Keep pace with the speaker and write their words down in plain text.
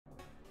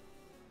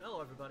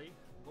everybody,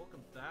 welcome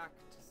back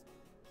to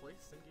play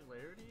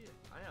Singularity.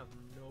 I have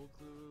no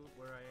clue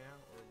where I am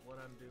or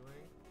what I'm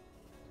doing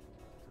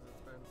because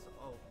it's been so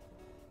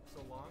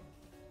long.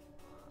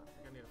 I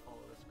think I need to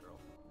follow this girl.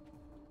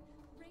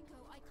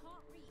 Rinko, I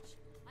can't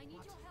reach. I need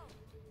your help.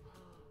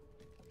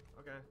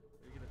 Okay,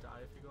 are you gonna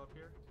die if you go up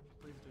here?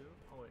 Please do.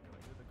 Oh wait, no,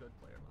 you're the good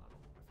player model.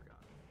 I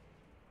forgot.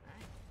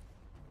 Hey.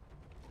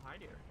 Oh, hi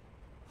dear.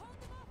 Hold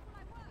them off while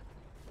I work.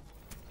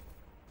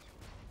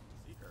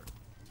 Seeker.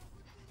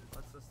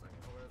 What's this thing?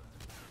 Oh, where are they?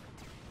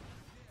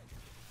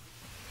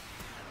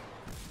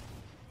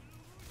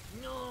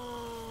 No!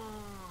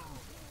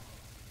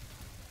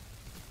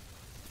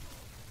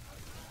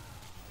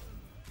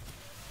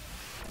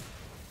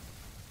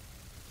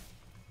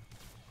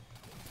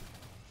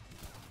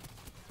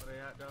 Where they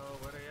at though?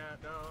 Where they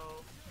at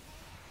though?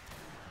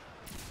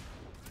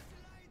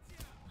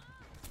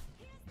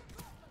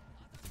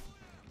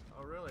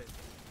 Oh really?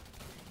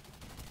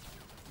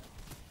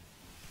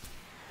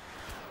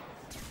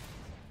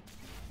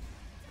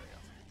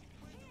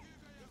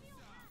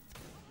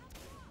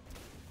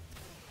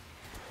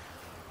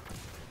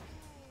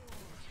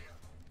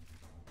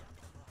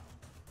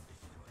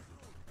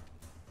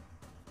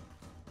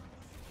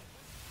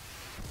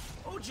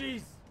 Oh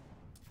jeez!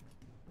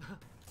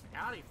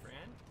 Howdy,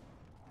 friend.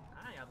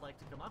 Hi, I'd like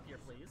to come up here,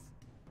 please.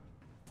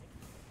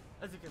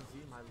 As you can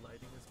see, my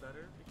lighting is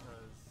better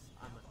because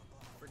I'm a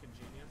freaking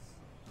genius.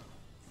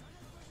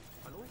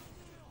 Hello?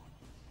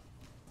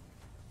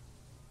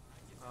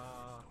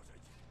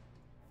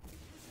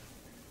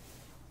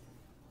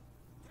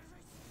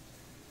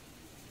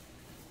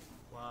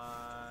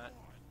 What?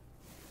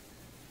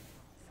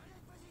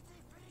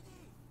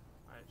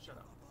 Alright, shut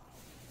up.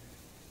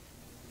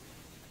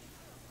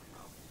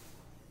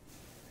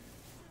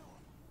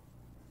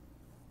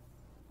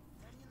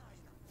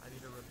 I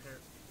need to repair.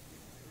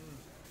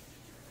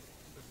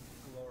 This is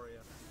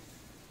glorious.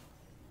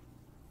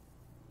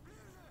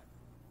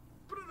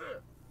 Put it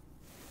there.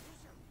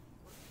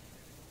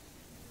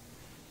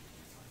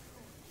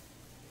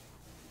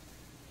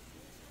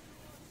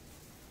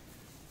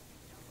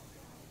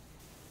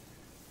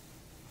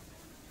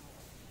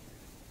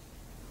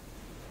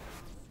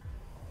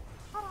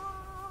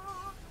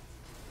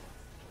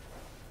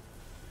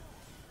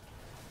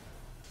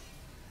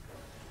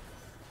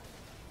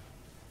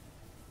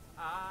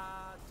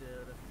 I did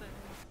a thing.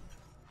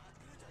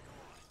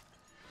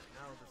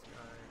 Now this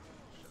guy,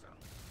 shut up.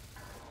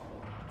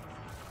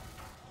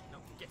 No,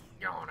 get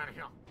going out of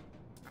here.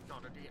 I'm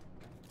not an idiot.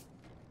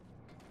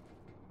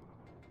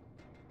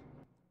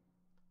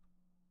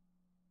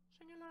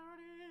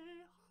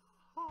 Singularity.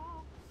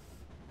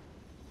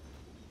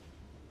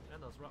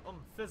 And those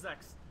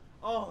physics.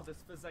 Oh,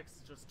 this physics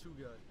is just too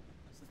good.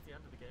 Is this the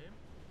end of the game?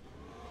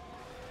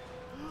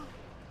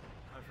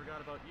 I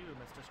forgot about you,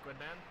 Mr.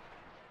 Squidman.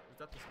 Is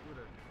that the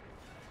Spooder?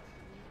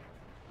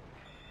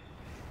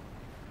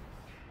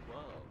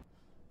 Whoa.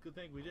 Good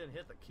thing we didn't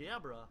hit the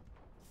camera.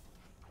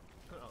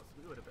 Or else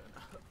we would have been.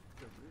 What's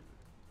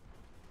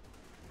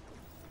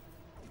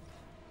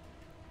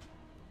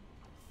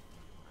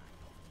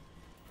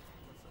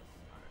this?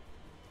 Alright.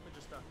 Let me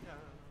just stop. Yeah,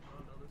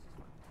 no, this is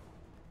fine.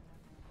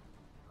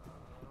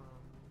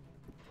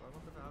 Do I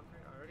want the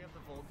Valkyrie? I already have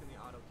the Vulcan, the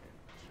auto cannon.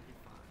 That should be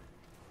fine.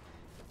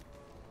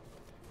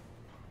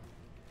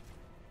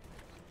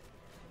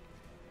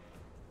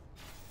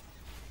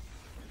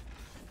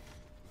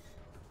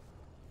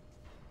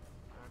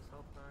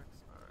 Health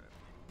packs,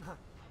 alright.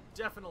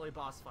 Definitely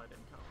boss fight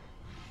incoming.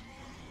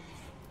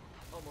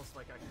 Almost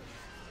like I could.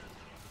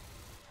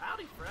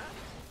 Howdy, Fred!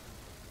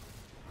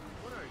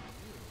 What are you?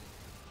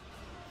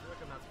 I feel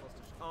like I'm not supposed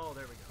to. Oh,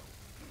 there we go.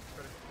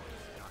 Critical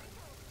points. Got it.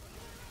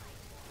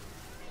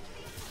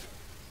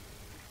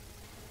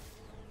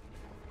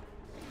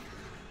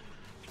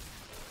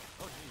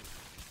 Oh, jeez.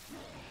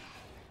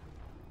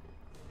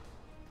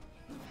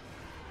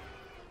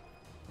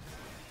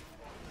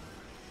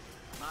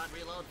 Come on,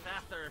 reload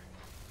faster.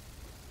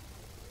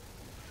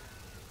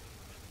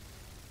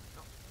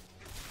 No.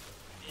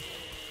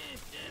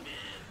 Damn it.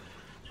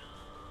 No.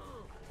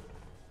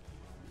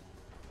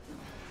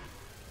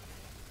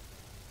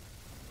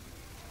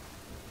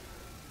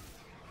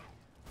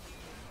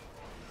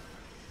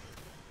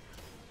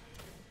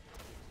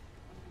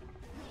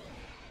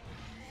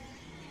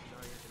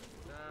 Now you're gonna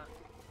do that.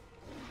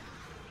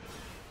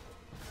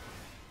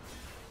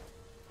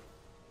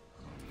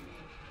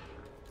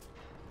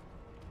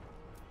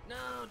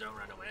 No, don't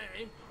run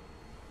away!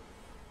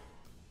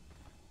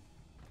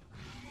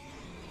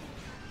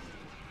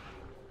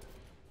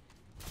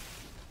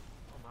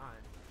 Oh my.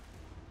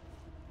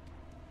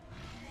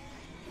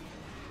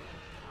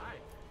 Hi.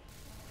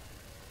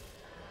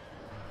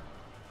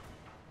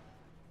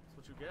 That's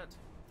what you get.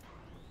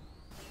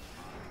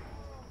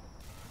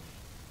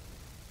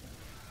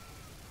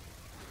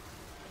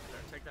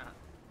 There, take that.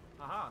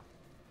 Haha.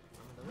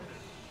 I'm the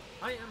winner.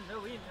 I am the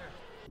winner!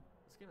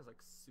 This game is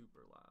like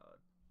super loud.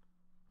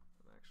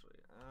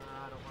 Actually,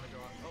 I don't want to go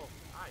out. Oh,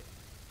 hi.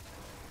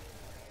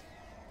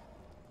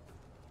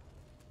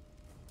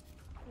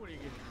 What are you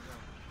giving me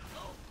now?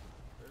 Oh!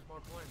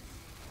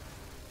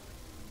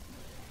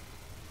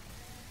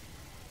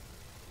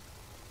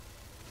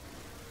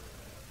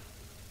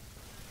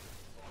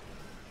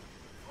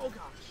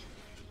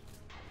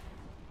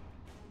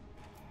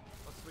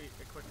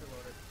 Get quick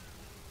reloaded.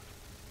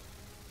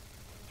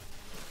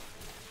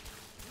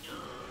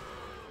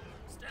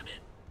 Stab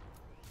it!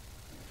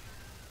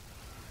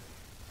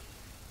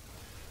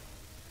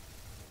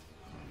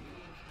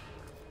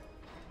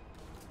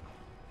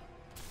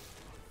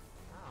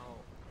 Ow.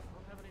 I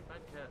don't have any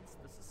med kits.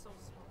 This is so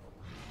small.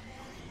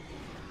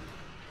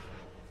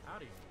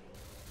 Howdy.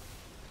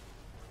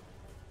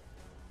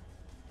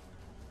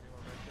 Any more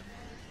med kits?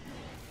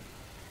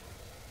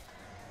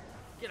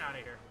 Get out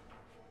of here.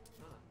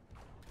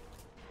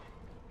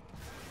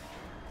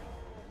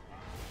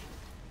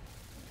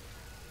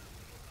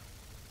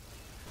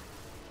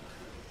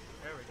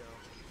 There we go.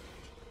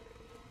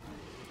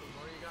 What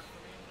more you got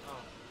for me?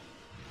 Oh.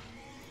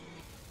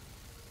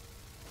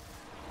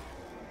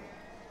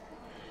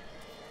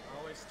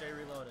 Always stay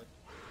reloaded.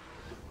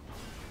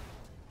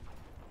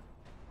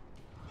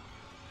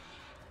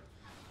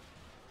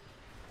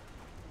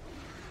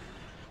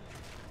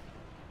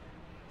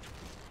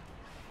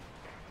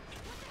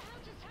 What the hell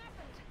just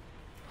happened?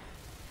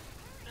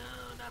 No,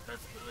 not the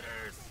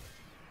Spooders!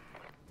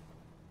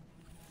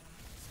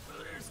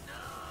 Spooders,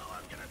 no!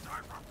 I'm gonna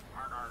die from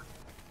murder!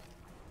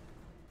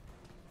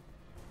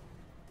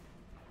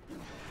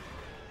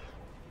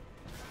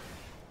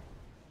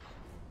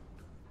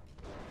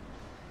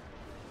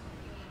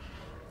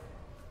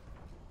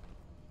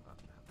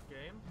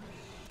 Game?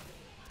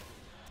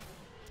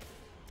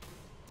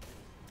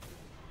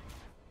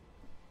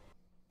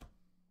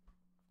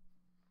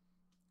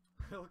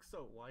 I look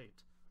so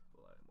white.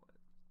 Well, I'm white.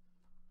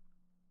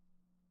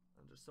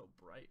 I'm just so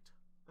bright.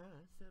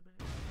 So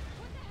bright.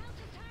 What the hell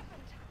just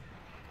happened?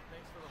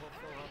 Thanks for the whole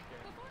full health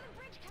game. Before the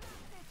bridge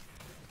collapses!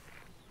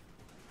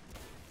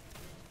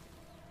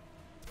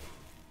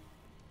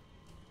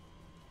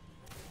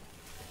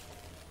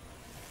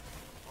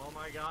 Oh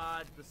my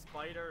god, the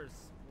spiders.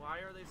 Why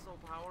are they so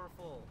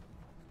powerful?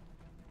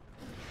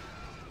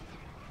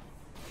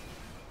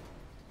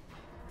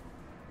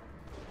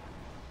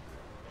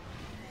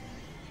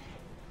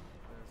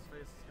 His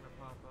face is gonna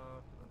pop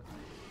up.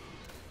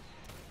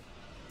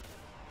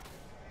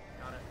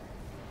 Got it.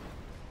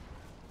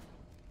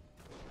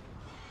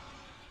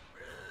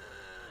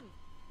 Run!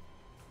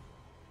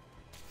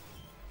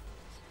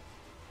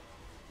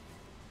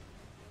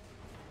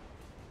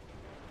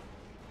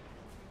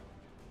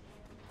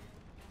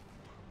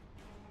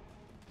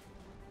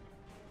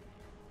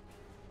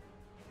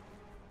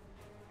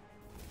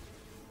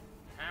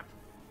 Tap.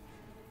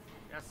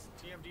 Yes,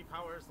 TMD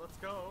powers, let's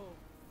go.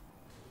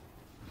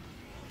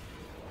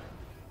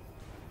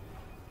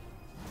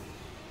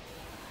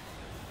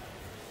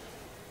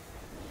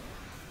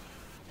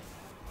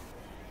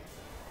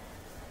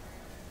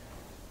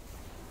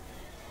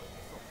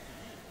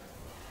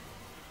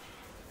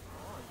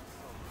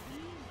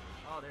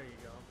 Oh, there you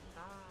go.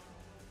 Ah.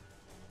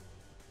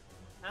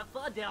 Have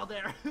fun down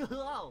there.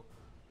 Oh.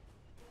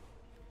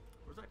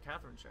 Where's that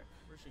Catherine chick?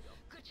 Where'd she go?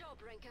 Good job,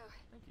 Renko.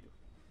 Thank you.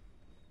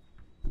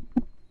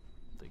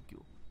 Thank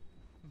you.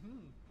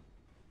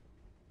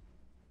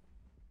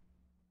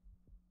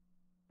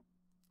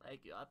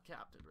 Thank you. I'm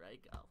Captain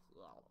Renko.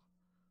 Oh.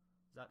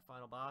 Is that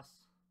final boss?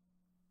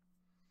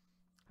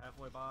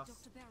 Halfway boss?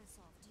 Dr.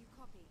 Beresov, do you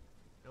copy?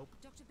 Nope.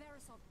 Dr.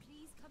 Beresov,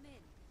 please come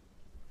in.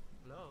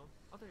 Hello?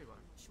 Oh, there you are.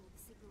 I'm not sure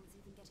the signal is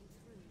even getting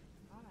through.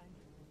 Hi.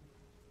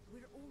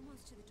 We're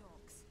almost to the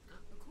docks.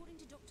 According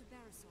to Dr.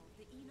 Beresov,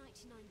 the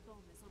E-99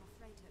 bomb is on a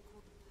freighter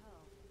called the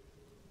Pearl.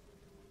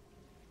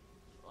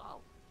 Wow.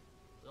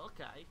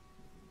 Okay.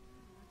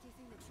 Lucky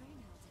thing the train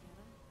held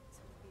together. It's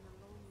been a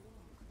long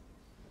walk.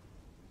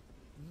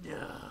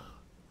 No.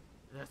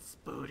 The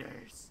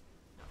Spooders.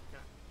 No,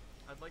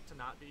 I'd like to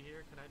not be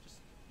here. Can I just,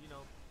 you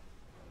know,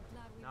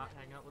 Glad we not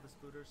met. hang out with the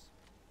Spooders?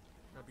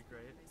 That'd be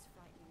great. The most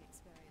frightening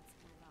experience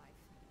of my life.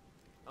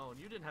 Oh, and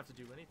you didn't have to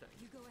do anything.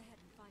 You go ahead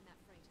and find that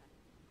freighter.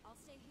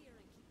 I'll stay here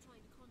and keep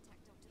trying to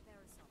contact Dr.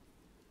 Beresov.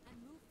 And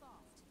move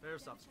fast.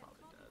 Beresov's Demachek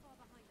probably can't be dead. far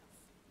behind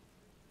us.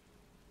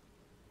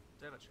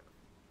 Demachek.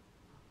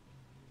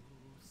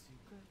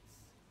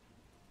 Secrets.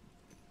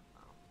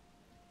 Oh.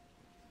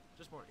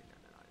 Just more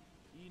E99.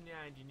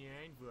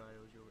 E99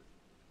 voyager.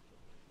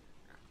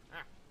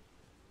 Ah.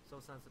 So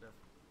sensitive.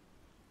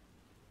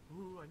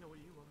 Ooh, I know what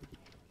you want.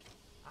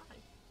 Hi.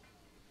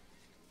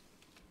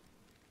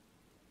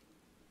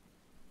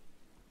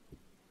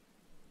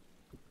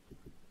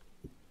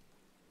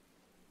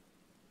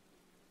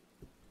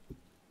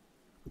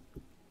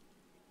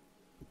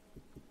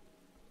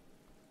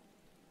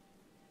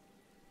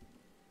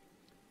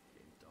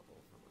 Gain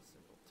double from a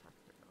single tech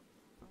pickup.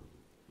 Oh.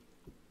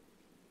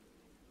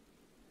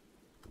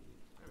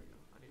 There we go.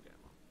 I need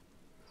ammo.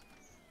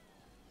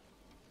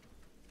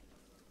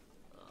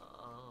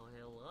 Oh,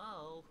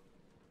 hello.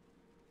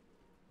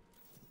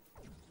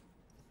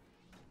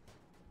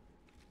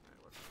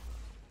 Alright, what's this?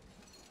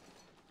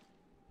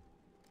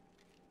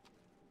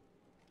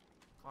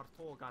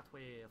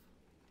 Kartågatwave.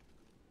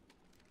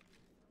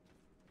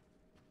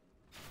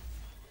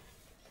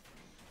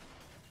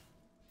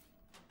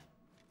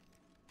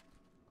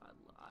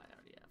 I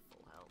already have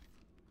full health.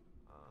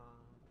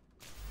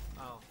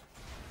 Oh.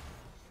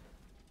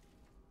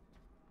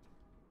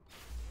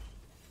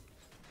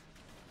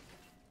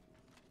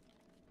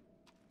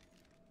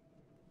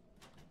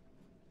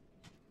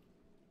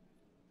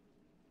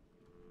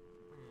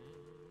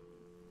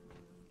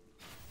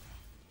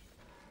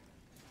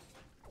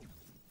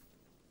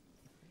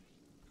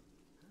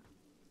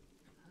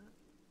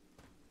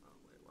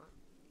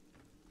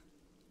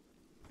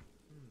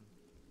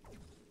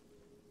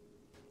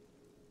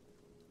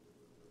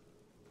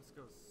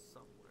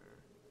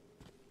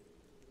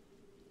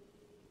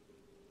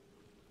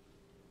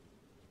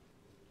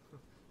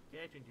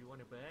 Catherine, do you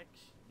want a back?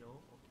 No?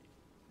 Okay.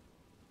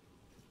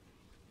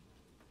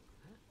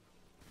 Huh?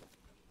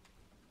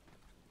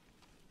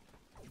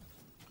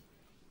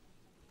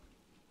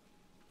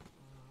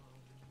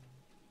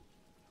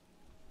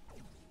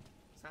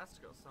 This has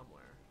to go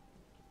somewhere.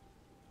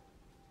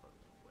 But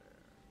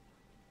where?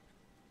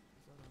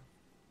 Is that a...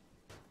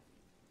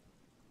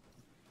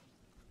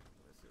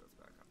 Let me see what's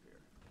back up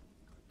here.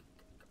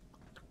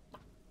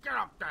 Get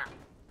up there!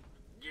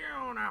 Get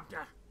on up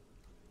there!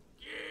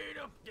 Get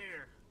up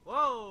there!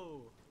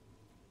 Whoa!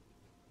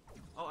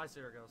 Oh, I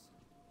see where it goes.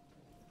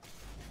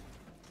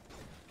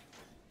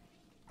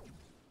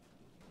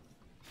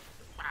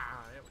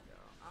 Ah, there we go.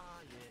 Ah,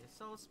 yeah,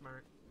 so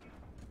smart.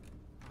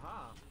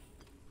 Aha.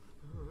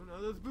 Now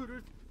those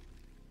booters.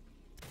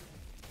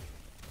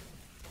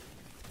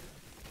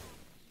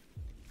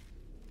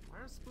 Why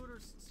are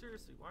spooters,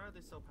 seriously, why are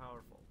they so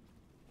powerful?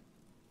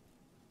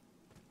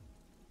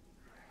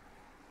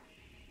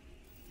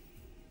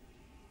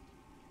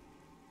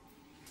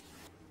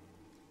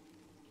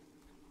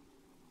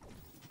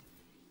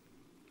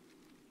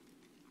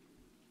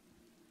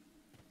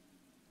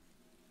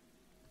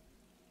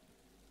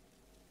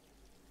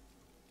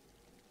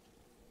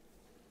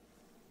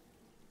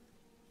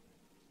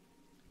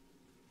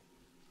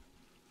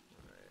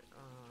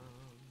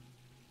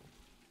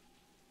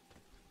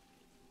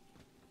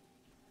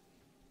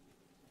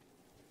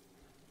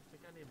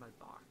 I need my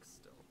box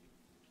still.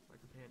 My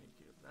companion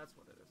cube. That's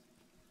what it is.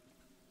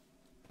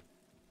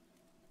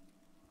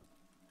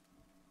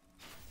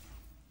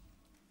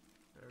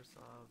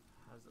 Airsoft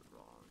has it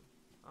wrong.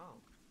 Oh.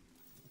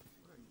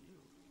 What are you?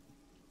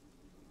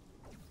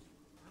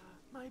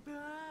 My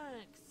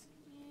box!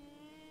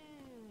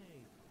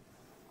 Yay!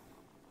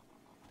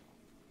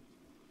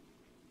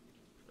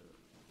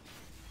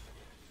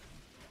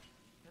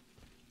 Yep.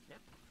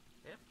 Yep.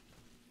 Yep.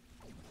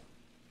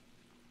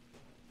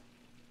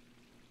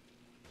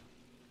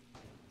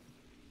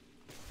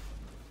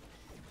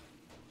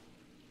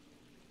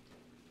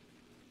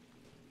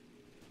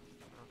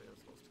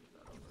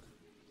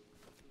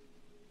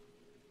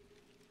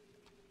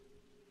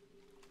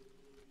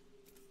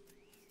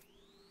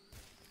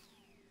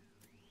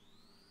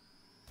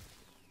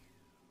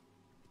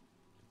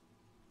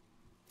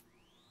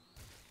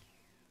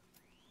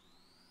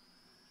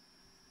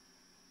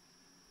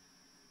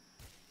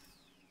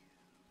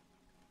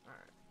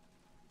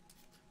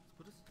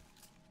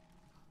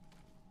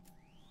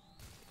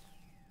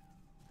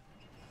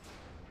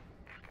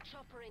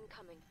 Chopper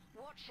incoming.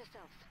 Watch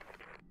yourself.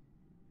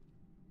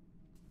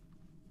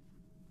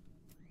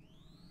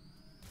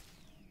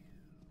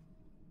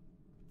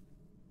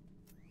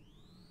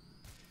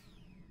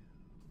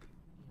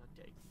 I'll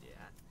take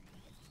that.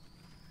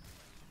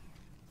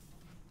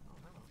 Oh,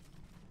 hello.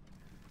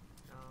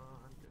 No,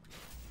 I'm good.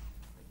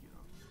 Thank you,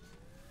 though.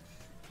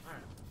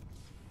 Alright.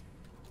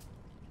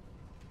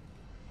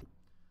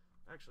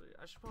 Actually,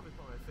 I should probably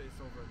put my face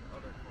over in the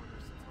other corner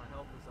since my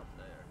health is up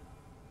there.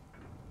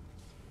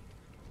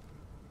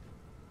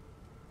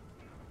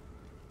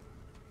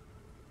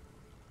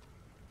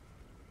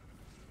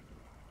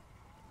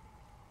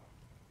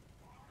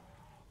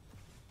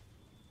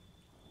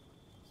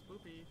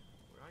 Spoopy,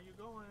 where are you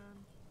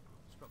going?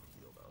 Should probably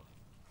heal though.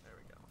 There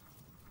we go.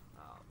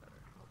 Oh,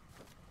 better.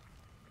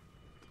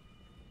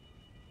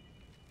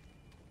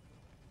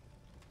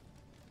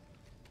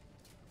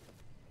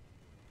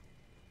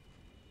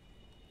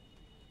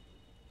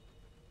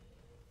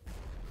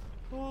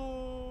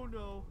 Oh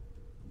no!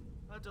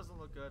 That doesn't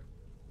look good.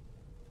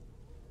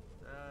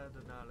 That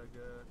did not look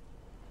good.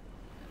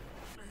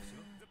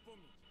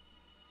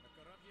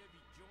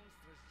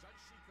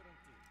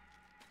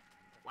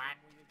 What?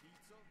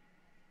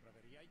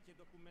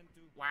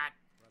 What?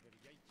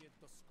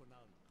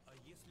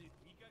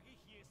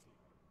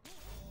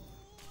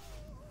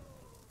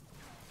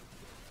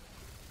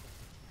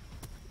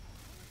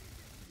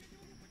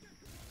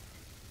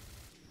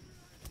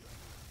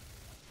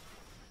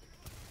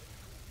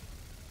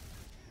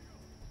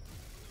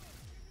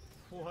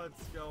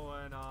 What's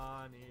going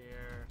on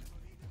here?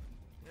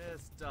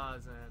 This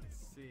doesn't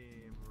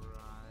seem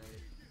right.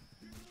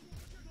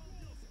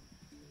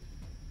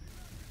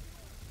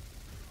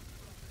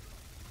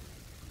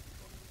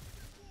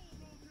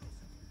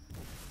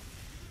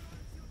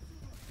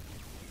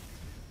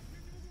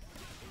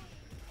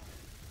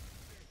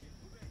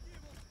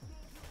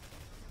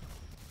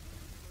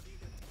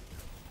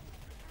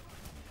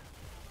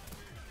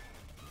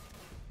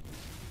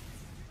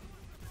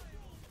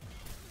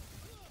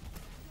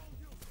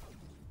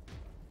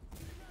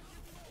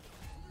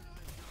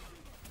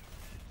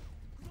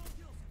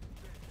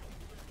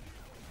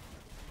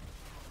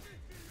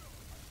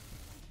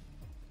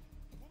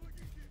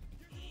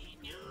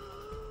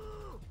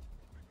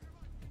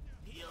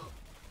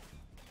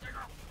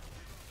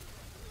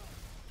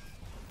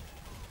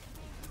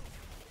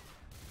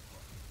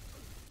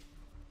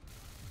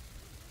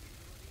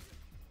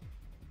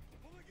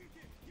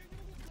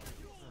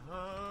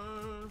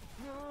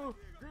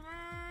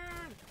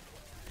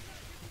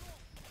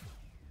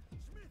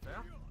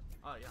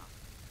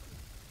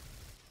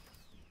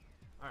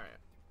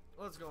 Alright.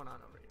 What's going on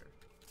over here?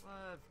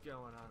 What's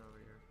going on over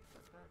here?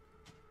 Backpack?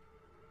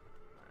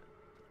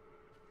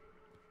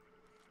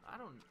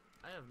 Alright.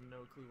 I have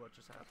no clue what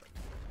just happened.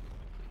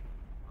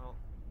 Oh.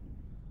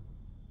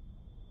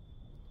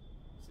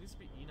 Seems to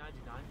be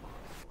E99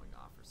 bombs going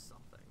off or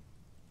something.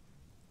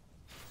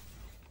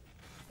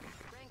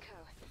 Renko,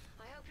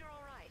 I hope you're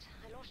alright.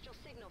 I lost your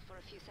signal for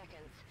a few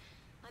seconds.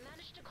 I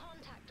managed to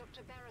contact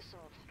Dr.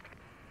 Beresov.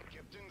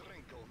 Captain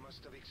Renko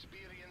must have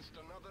experienced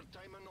another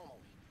time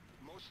anomaly,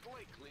 most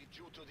likely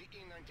due to the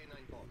E99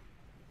 bomb.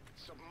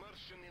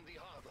 Submersion in the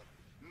harbor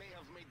may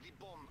have made the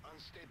bomb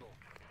unstable.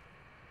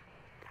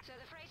 So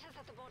the freighter's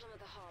at the bottom of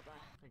the harbor.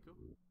 Thank you.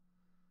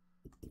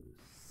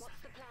 What's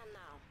the plan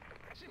now?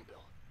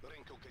 Simple.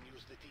 Renko can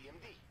use the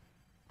TMD.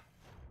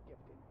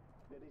 Captain,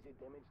 there is a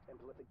damaged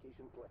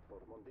amplification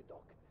platform on the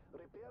dock.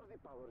 Repair the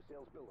power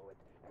cells below it,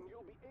 and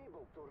you'll be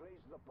able to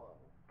raise the pearl.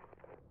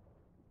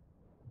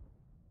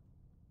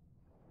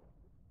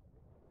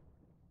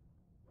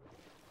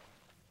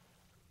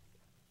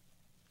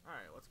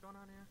 Alright, what's going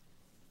on here?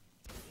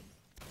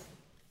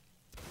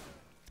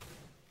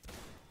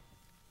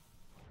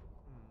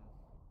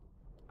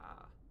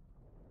 Ah.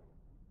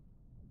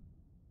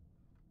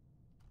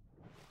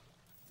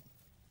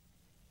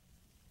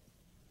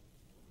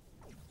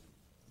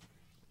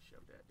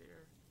 Shove that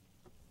there.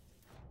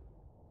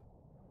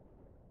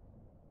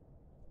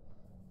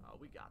 Oh,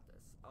 we got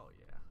this. Oh,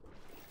 yeah.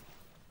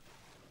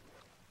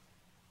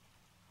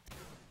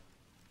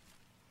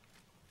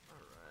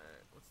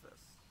 Alright, what's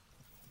this?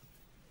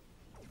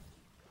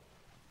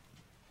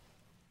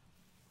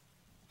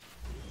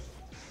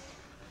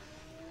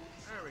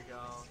 There we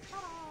go.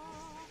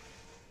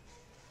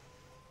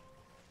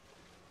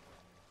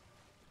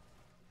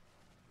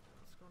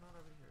 What's going on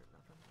over here?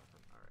 Nothing,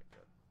 nothing. Alright,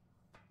 good.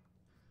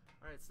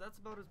 Alright, so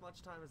that's about as much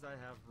time as I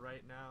have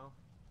right now.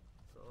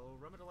 So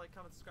remember to like,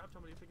 comment, subscribe,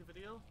 tell me what you think of the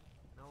video.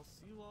 And I'll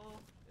see you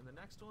all in the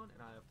next one.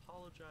 And I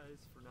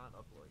apologize for not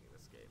uploading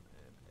this game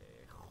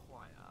in a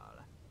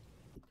while.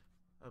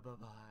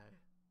 Bye-bye.